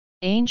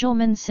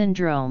Angelman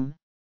syndrome,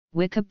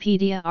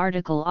 Wikipedia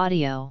article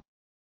audio.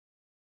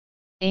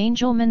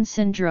 Angelman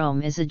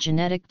syndrome is a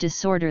genetic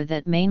disorder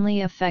that mainly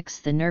affects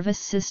the nervous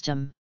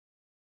system.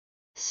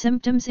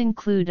 Symptoms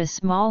include a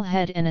small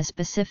head and a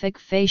specific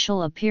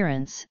facial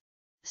appearance,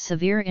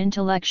 severe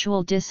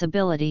intellectual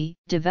disability,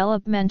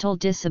 developmental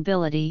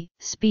disability,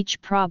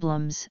 speech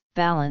problems,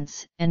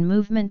 balance and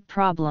movement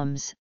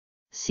problems,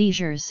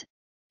 seizures,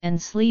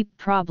 and sleep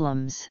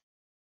problems.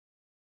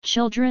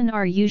 Children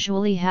are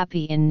usually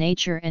happy in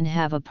nature and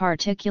have a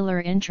particular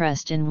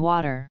interest in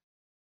water.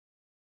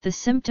 The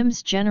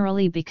symptoms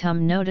generally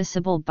become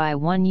noticeable by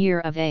 1 year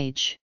of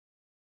age.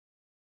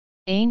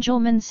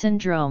 Angelman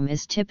syndrome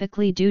is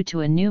typically due to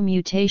a new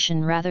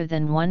mutation rather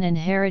than one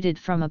inherited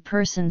from a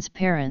person's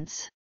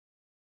parents.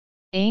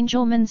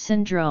 Angelman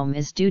syndrome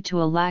is due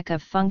to a lack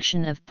of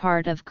function of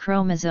part of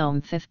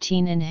chromosome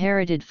 15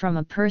 inherited from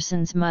a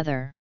person's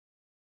mother.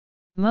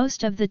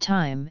 Most of the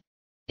time,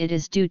 it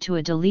is due to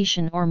a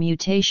deletion or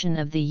mutation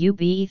of the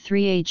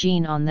UBE3A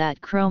gene on that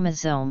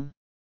chromosome.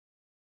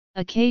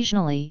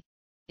 Occasionally,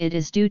 it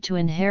is due to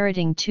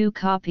inheriting 2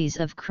 copies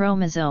of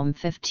chromosome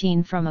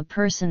 15 from a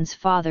person's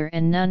father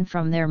and none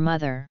from their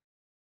mother.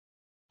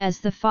 As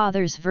the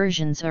father's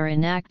versions are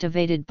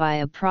inactivated by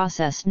a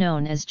process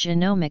known as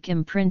genomic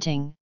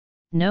imprinting,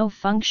 no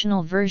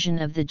functional version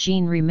of the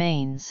gene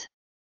remains.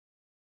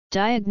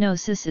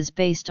 Diagnosis is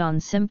based on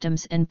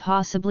symptoms and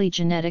possibly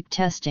genetic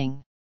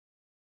testing.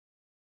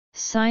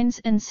 Signs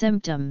and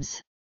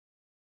symptoms.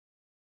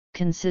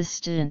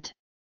 Consistent.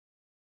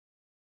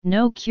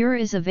 No cure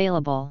is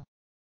available.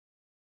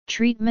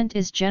 Treatment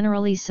is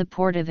generally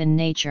supportive in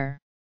nature.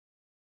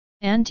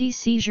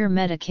 Anti-seizure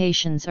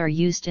medications are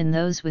used in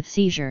those with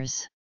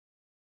seizures.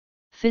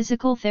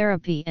 Physical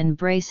therapy and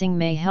bracing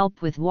may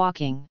help with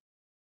walking.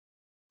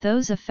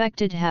 Those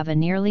affected have a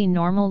nearly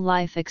normal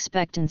life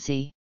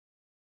expectancy.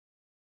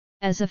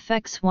 As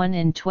affects 1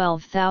 in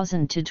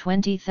 12,000 to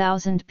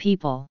 20,000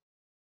 people.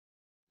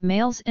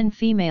 Males and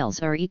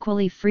females are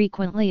equally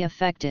frequently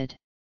affected.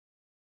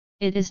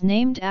 It is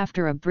named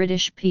after a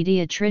British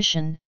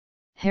pediatrician,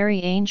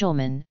 Harry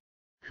Angelman,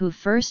 who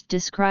first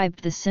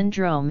described the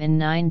syndrome in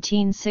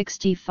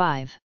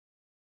 1965.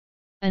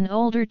 An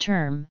older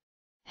term,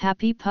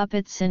 happy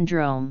puppet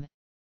syndrome,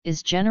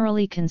 is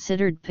generally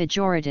considered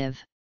pejorative.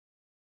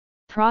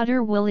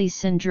 Prader-Willi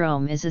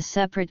syndrome is a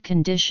separate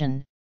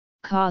condition,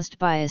 caused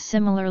by a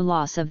similar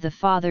loss of the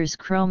father's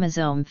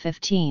chromosome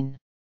 15.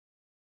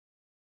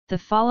 The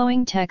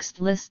following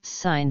text lists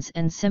signs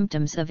and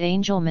symptoms of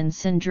Angelman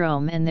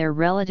syndrome and their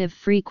relative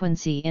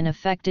frequency in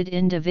affected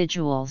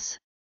individuals.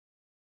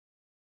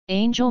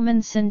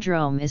 Angelman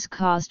syndrome is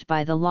caused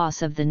by the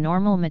loss of the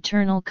normal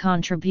maternal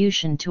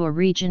contribution to a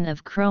region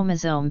of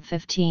chromosome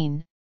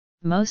 15,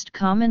 most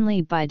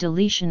commonly by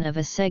deletion of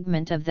a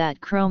segment of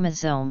that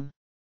chromosome.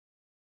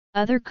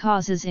 Other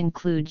causes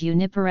include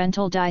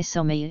uniparental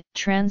disomy,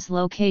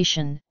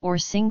 translocation, or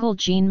single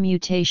gene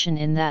mutation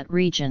in that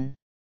region.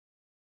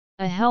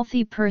 A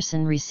healthy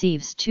person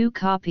receives 2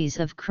 copies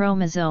of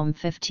chromosome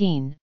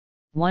 15,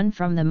 one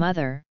from the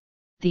mother,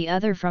 the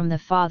other from the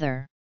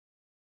father.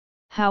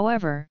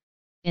 However,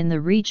 in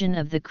the region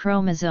of the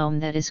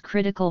chromosome that is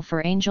critical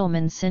for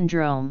Angelman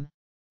syndrome,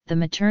 the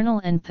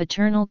maternal and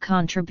paternal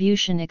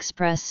contribution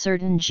express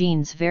certain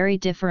genes very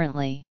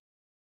differently.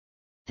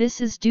 This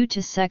is due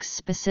to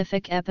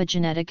sex-specific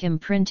epigenetic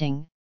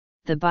imprinting.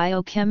 The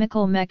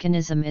biochemical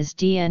mechanism is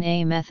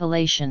DNA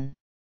methylation.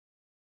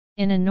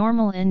 In a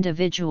normal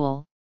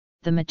individual,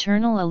 the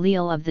maternal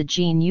allele of the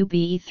gene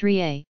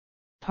UBE3A,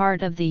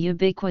 part of the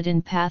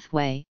ubiquitin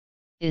pathway,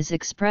 is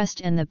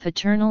expressed and the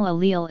paternal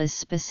allele is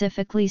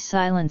specifically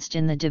silenced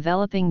in the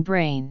developing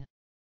brain.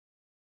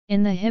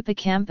 In the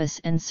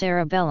hippocampus and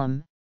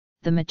cerebellum,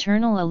 the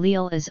maternal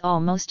allele is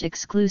almost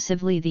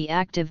exclusively the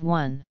active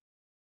one.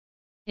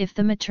 If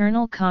the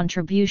maternal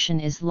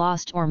contribution is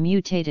lost or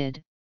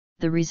mutated,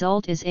 the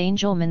result is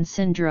Angelman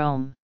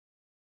syndrome.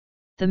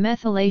 The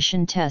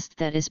methylation test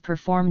that is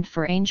performed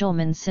for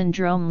Angelman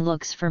syndrome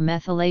looks for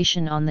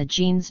methylation on the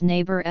gene's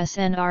neighbor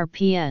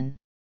SNRPN.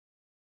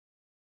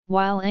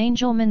 While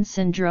Angelman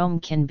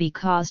syndrome can be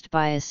caused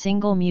by a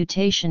single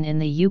mutation in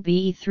the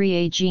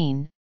UBE3A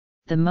gene,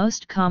 the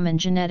most common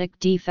genetic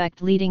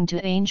defect leading to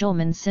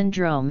Angelman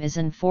syndrome is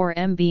an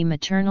 4MB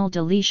maternal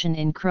deletion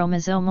in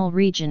chromosomal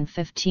region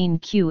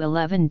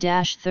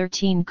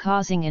 15q11-13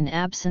 causing an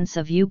absence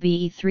of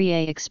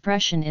UBE3A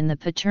expression in the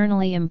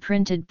paternally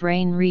imprinted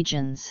brain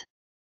regions.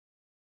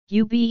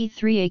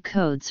 UBE3A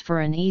codes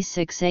for an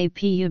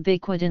E6AP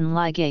ubiquitin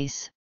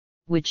ligase,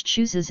 which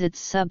chooses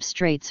its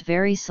substrates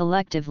very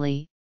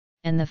selectively,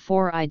 and the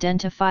 4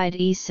 identified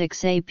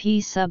E6AP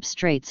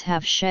substrates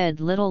have shed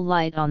little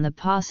light on the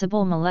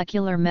possible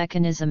molecular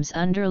mechanisms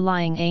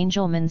underlying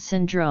Angelman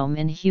syndrome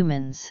in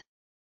humans.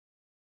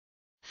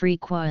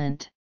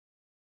 Frequent.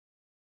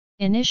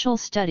 Initial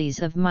studies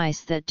of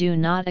mice that do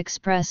not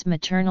express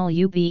maternal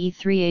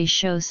UBE3A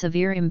show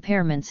severe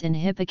impairments in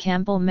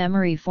hippocampal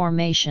memory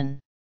formation.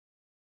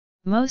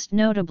 Most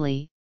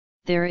notably,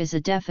 there is a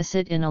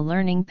deficit in a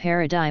learning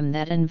paradigm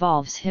that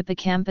involves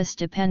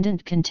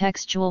hippocampus-dependent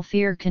contextual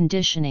fear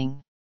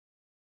conditioning.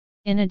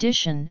 In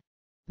addition,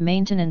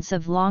 maintenance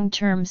of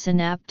long-term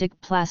synaptic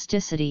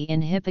plasticity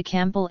in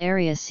hippocampal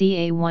area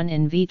CA1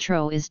 in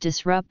vitro is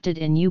disrupted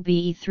in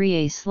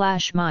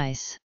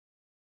UBE3A/mice.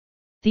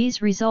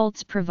 These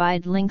results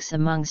provide links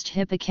amongst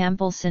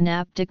hippocampal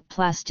synaptic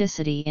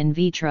plasticity in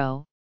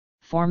vitro,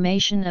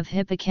 formation of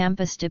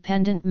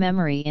hippocampus-dependent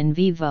memory in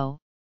vivo,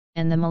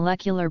 and the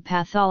molecular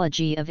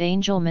pathology of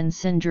Angelman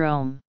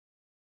syndrome.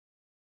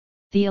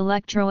 The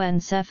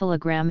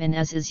electroencephalogram in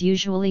AS is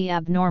usually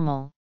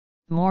abnormal,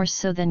 more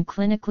so than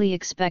clinically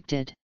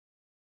expected.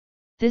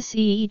 This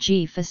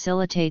EEG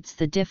facilitates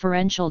the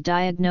differential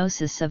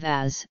diagnosis of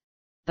AS,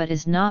 but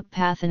is not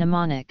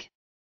pathognomonic.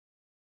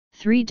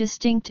 3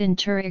 distinct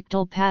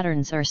interictal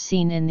patterns are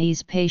seen in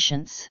these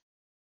patients.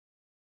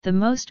 The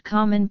most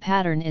common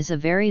pattern is a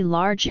very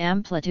large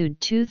amplitude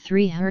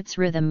 2-3 Hz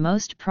rhythm,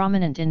 most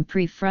prominent in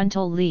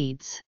prefrontal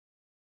leads.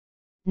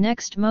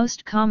 Next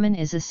most common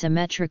is a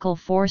symmetrical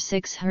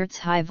 4-6 Hz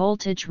high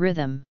voltage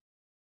rhythm.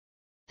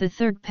 The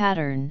third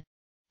pattern,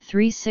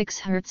 3-6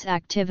 Hz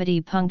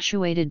activity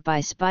punctuated by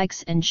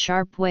spikes and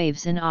sharp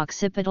waves in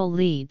occipital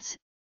leads,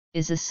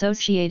 is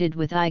associated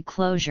with eye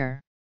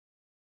closure.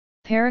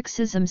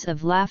 Paroxysms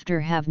of laughter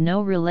have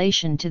no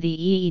relation to the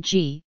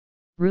EEG,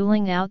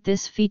 ruling out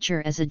this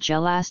feature as a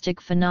gelastic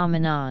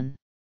phenomenon.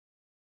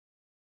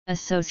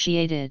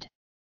 Associated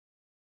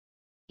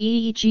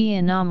EEG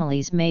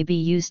anomalies may be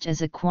used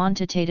as a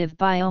quantitative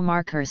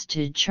biomarkers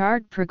to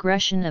chart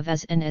progression of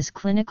AS and as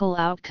clinical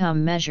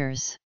outcome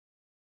measures.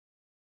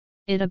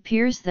 It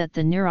appears that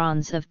the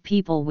neurons of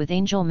people with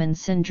Angelman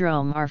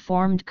syndrome are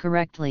formed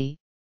correctly,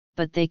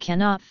 but they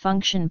cannot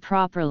function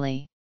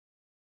properly.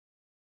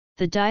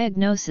 The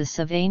diagnosis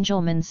of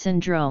Angelman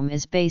syndrome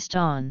is based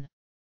on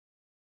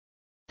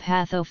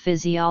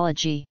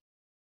pathophysiology.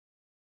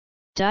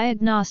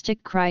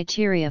 Diagnostic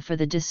criteria for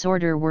the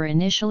disorder were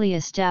initially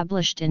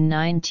established in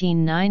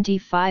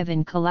 1995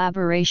 in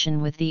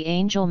collaboration with the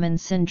Angelman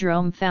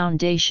Syndrome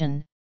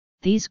Foundation.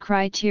 These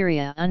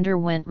criteria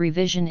underwent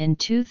revision in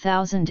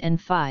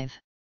 2005.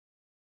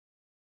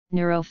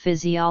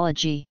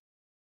 Neurophysiology.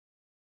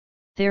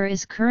 There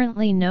is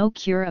currently no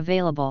cure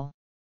available.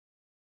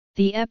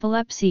 The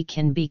epilepsy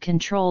can be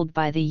controlled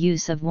by the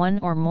use of one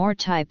or more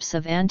types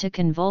of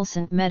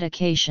anticonvulsant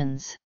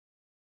medications.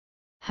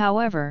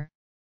 However,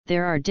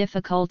 there are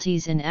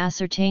difficulties in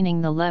ascertaining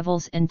the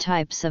levels and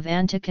types of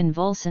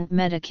anticonvulsant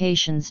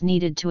medications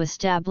needed to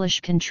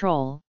establish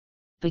control,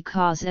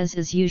 because AS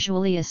is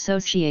usually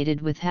associated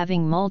with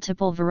having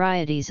multiple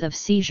varieties of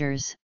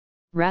seizures,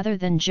 rather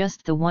than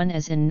just the one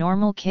as in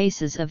normal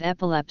cases of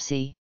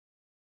epilepsy.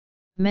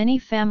 Many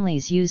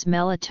families use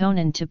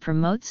melatonin to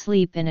promote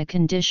sleep in a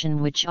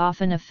condition which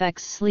often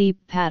affects sleep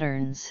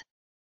patterns.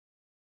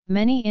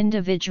 Many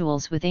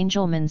individuals with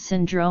Angelman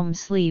syndrome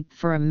sleep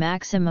for a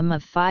maximum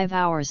of 5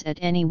 hours at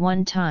any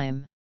one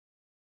time.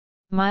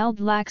 Mild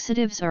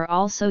laxatives are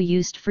also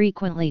used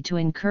frequently to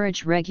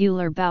encourage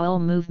regular bowel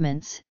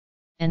movements,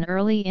 and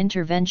early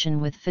intervention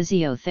with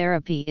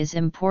physiotherapy is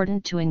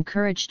important to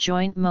encourage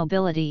joint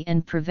mobility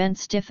and prevent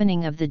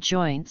stiffening of the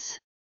joints.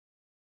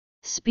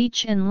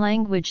 Speech and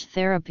language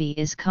therapy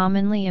is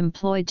commonly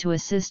employed to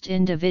assist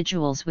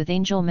individuals with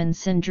Angelman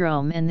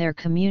syndrome and their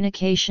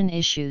communication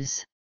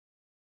issues.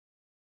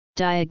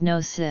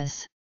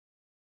 Diagnosis.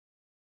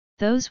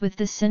 Those with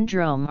the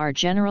syndrome are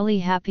generally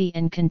happy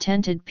and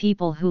contented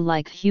people who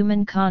like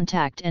human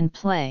contact and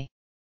play.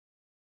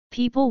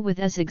 People with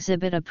AS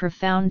exhibit a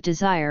profound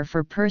desire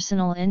for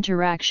personal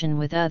interaction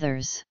with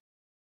others.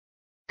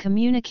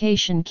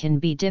 Communication can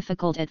be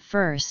difficult at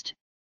first,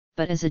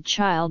 but as a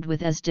child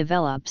with AS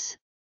develops,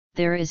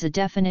 there is a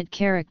definite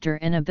character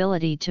and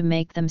ability to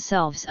make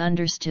themselves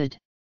understood.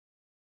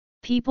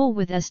 People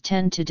with AS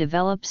tend to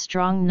develop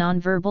strong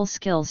nonverbal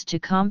skills to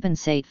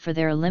compensate for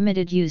their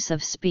limited use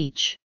of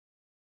speech.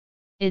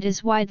 It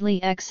is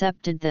widely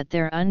accepted that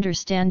their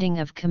understanding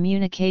of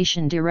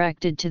communication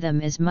directed to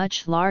them is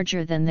much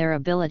larger than their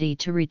ability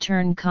to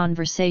return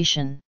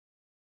conversation.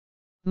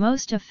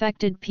 Most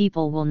affected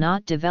people will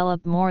not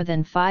develop more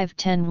than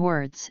 5-10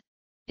 words,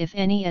 if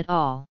any at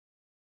all.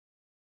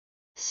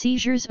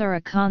 Seizures are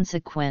a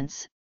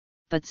consequence,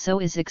 but so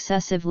is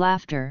excessive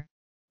laughter,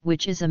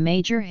 which is a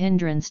major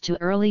hindrance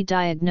to early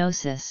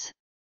diagnosis.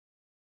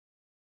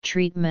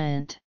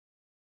 Treatment.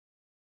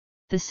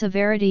 The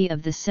severity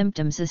of the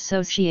symptoms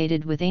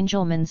associated with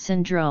Angelman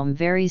syndrome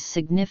varies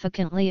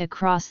significantly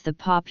across the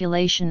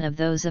population of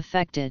those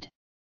affected.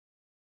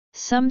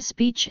 Some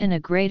speech and a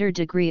greater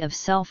degree of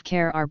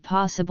self-care are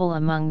possible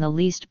among the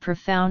least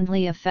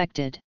profoundly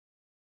affected.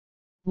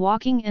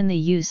 Walking and the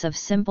use of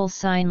simple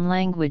sign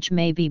language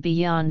may be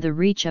beyond the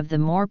reach of the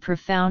more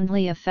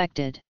profoundly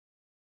affected.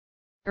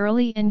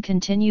 Early and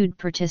continued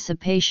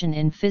participation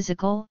in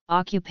physical,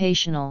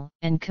 occupational,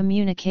 and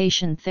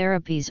communication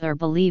therapies are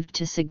believed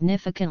to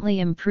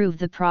significantly improve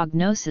the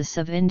prognosis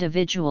of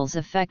individuals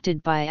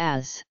affected by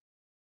AS.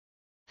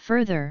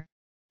 Further,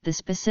 the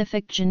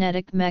specific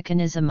genetic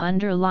mechanism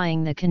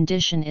underlying the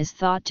condition is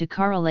thought to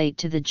correlate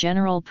to the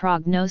general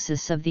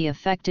prognosis of the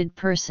affected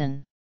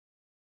person.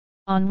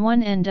 On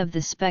one end of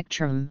the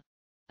spectrum,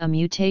 a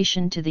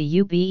mutation to the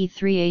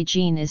UBE3A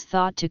gene is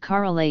thought to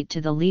correlate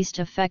to the least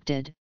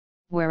affected,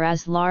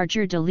 whereas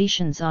larger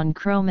deletions on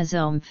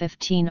chromosome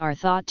 15 are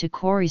thought to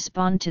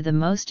correspond to the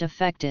most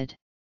affected.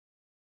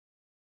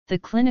 The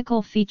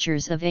clinical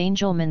features of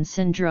Angelman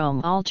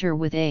syndrome alter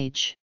with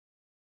age.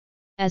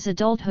 As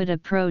adulthood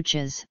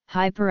approaches,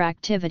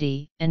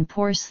 hyperactivity and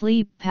poor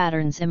sleep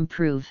patterns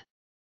improve.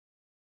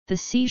 The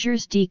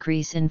seizures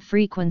decrease in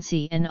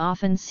frequency and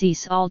often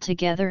cease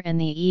altogether, and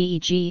the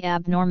EEG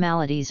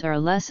abnormalities are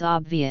less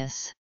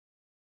obvious.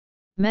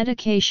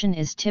 Medication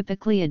is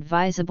typically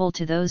advisable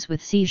to those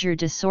with seizure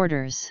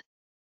disorders.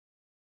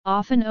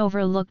 Often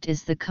overlooked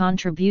is the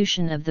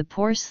contribution of the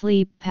poor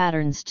sleep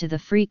patterns to the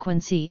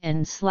frequency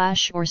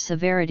and/or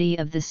severity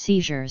of the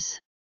seizures.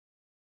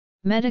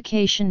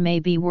 Medication may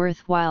be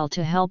worthwhile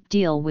to help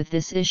deal with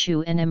this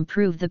issue and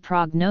improve the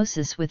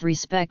prognosis with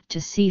respect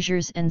to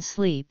seizures and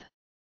sleep.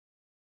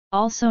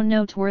 Also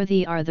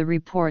noteworthy are the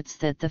reports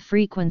that the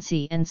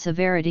frequency and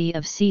severity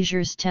of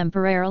seizures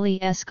temporarily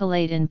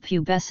escalate in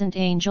pubescent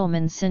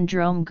Angelman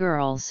syndrome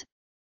girls,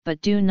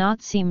 but do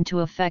not seem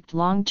to affect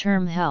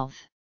long-term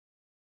health.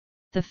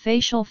 The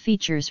facial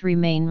features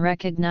remain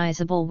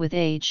recognizable with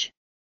age,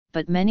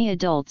 but many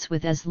adults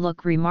with AS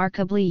look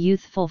remarkably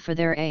youthful for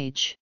their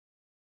age.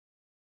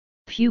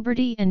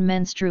 Puberty and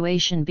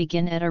menstruation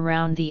begin at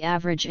around the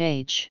average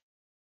age.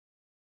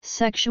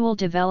 Sexual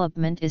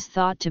development is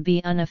thought to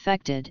be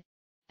unaffected,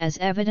 as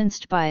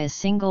evidenced by a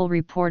single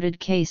reported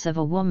case of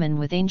a woman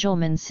with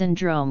Angelman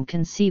syndrome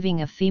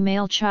conceiving a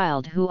female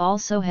child who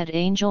also had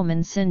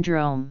Angelman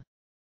syndrome.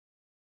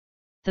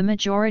 The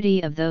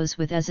majority of those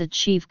with AS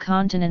achieve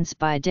continence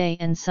by day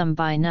and some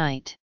by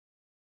night.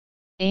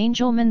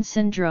 Angelman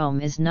syndrome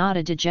is not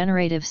a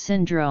degenerative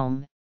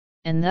syndrome,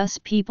 and thus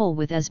people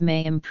with AS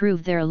may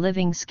improve their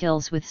living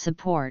skills with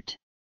support.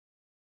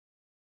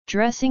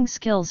 Dressing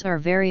skills are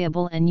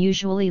variable and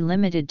usually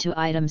limited to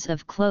items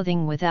of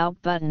clothing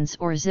without buttons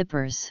or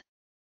zippers.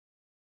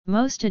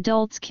 Most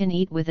adults can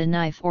eat with a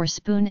knife or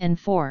spoon and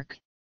fork,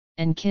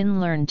 and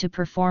can learn to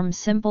perform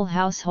simple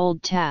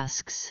household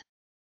tasks.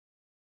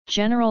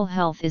 General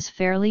health is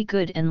fairly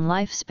good and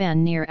lifespan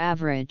near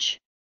average.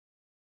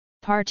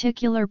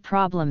 Particular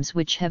problems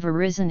which have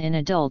arisen in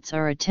adults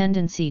are a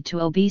tendency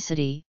to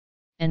obesity,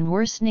 and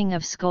worsening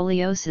of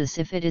scoliosis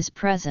if it is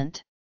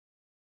present.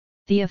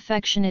 The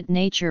affectionate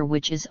nature,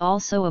 which is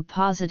also a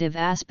positive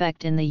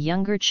aspect in the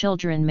younger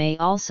children, may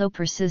also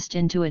persist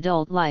into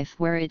adult life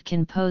where it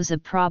can pose a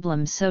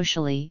problem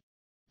socially,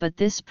 but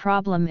this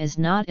problem is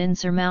not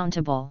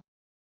insurmountable.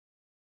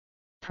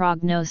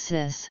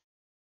 Prognosis.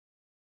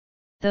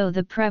 Though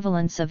the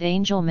prevalence of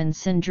Angelman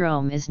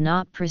syndrome is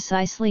not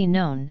precisely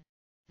known,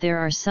 there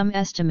are some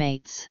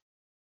estimates.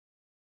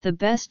 The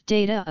best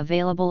data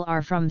available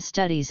are from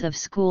studies of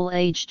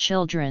school-aged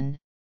children,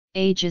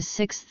 ages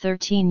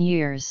 6–13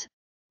 years,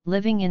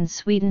 living in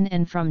Sweden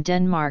and from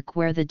Denmark,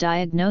 where the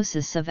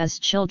diagnosis of AS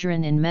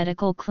children in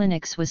medical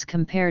clinics was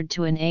compared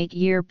to an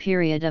 8-year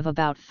period of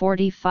about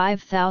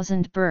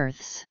 45,000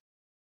 births.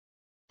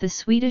 The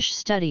Swedish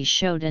study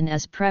showed an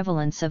AS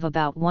prevalence of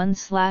about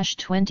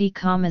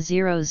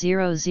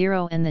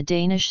 1/20,000 and the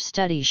Danish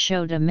study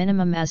showed a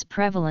minimum AS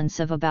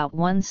prevalence of about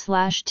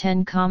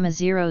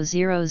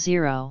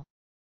 1/10,000.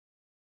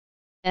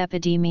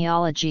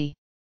 Epidemiology.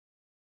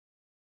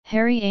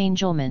 Harry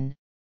Angelman,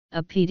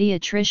 a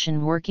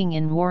pediatrician working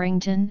in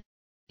Warrington,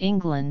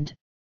 England,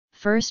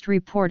 first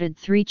reported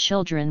 3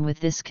 children with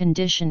this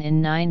condition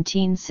in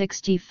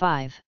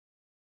 1965.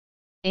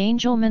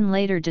 Angelman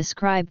later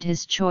described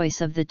his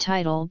choice of the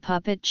title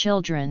Puppet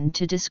Children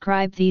to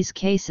describe these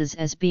cases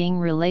as being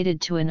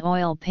related to an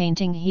oil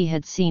painting he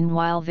had seen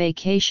while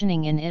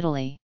vacationing in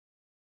Italy.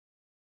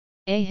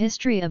 A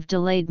history of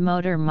delayed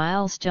motor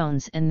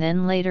milestones and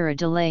then later a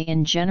delay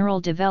in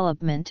general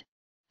development,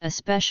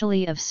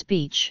 especially of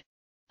speech,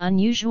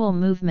 unusual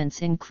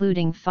movements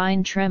including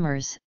fine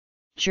tremors,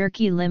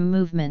 jerky limb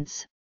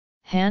movements,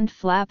 hand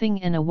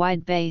flapping and a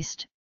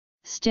wide-based,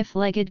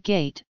 stiff-legged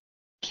gait,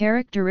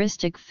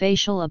 characteristic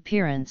facial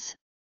appearance,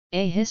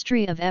 a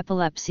history of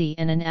epilepsy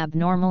and an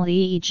abnormal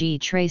EEG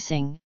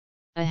tracing,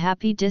 a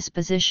happy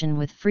disposition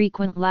with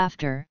frequent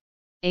laughter,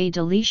 a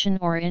deletion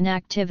or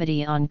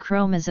inactivity on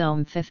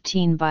chromosome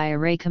 15 by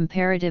array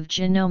comparative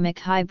genomic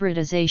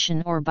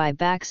hybridization or by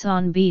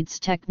Baxon beads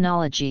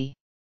technology.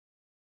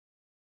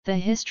 The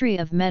history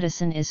of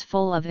medicine is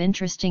full of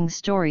interesting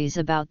stories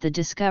about the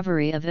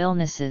discovery of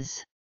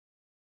illnesses.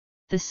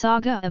 The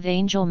saga of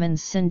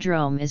Angelman's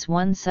syndrome is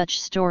one such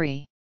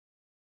story.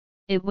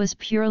 It was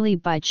purely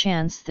by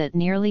chance that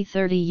nearly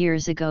 30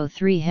 years ago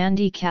 3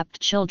 handicapped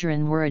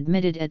children were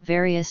admitted at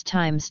various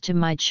times to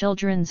my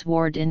children's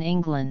ward in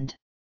England.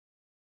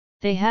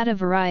 They had a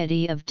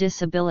variety of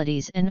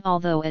disabilities, and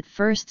although at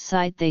first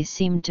sight they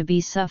seemed to be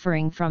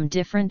suffering from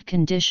different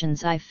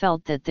conditions, I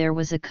felt that there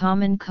was a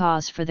common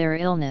cause for their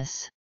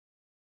illness.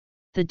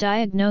 The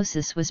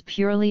diagnosis was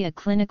purely a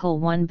clinical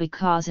one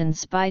because in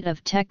spite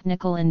of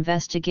technical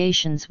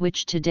investigations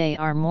which today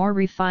are more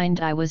refined,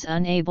 I was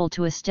unable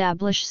to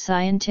establish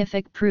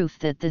scientific proof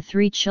that the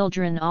 3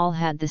 children all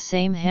had the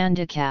same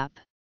handicap.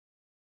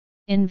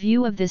 In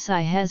view of this,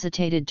 I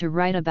hesitated to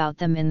write about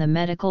them in the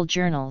medical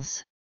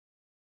journals.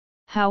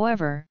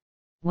 However,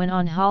 when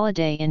on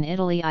holiday in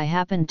Italy, I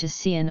happened to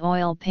see an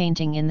oil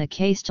painting in the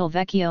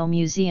Castelvecchio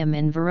Museum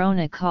in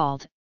Verona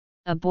called,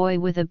 "A Boy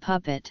with a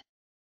Puppet."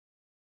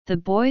 The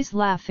boy's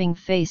laughing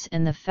face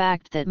and the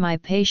fact that my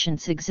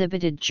patients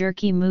exhibited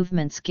jerky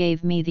movements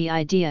gave me the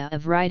idea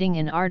of writing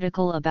an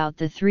article about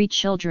the 3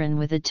 children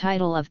with the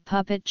title of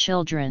Puppet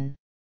Children.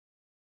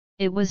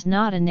 It was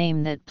not a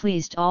name that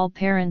pleased all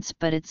parents,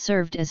 but it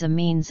served as a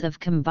means of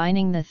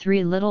combining the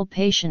 3 little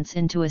patients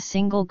into a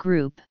single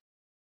group.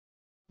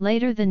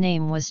 Later the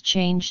name was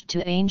changed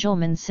to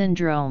Angelman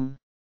syndrome.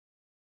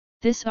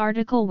 This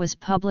article was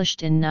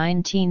published in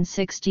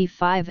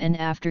 1965 and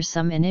after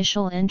some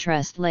initial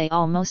interest lay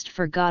almost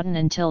forgotten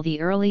until the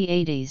early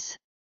 80s.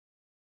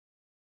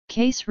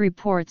 Case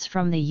reports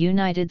from the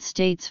United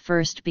States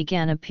first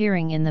began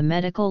appearing in the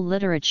medical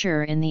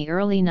literature in the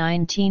early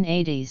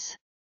 1980s.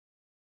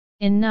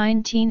 In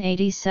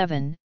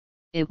 1987,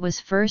 it was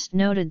first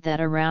noted that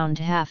around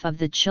half of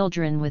the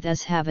children with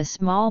S have a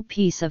small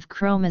piece of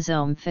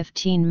chromosome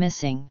 15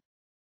 missing.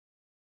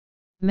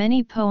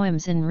 Many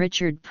poems in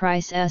Richard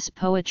Price's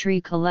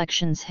poetry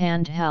collections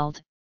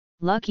Handheld,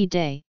 Lucky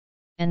Day,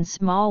 and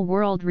Small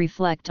World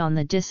reflect on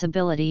the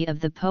disability of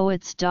the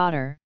poet's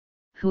daughter,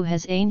 who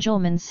has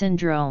Angelman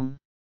syndrome.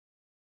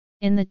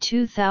 In the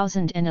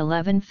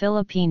 2011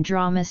 Philippine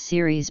drama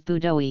series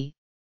Budoy,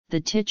 the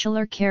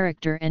titular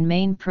character and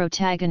main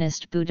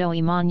protagonist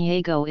Budoy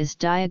Maniego is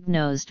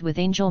diagnosed with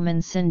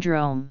Angelman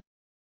syndrome.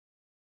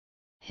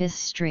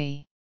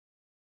 History,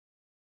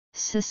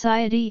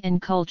 Society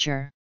and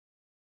Culture.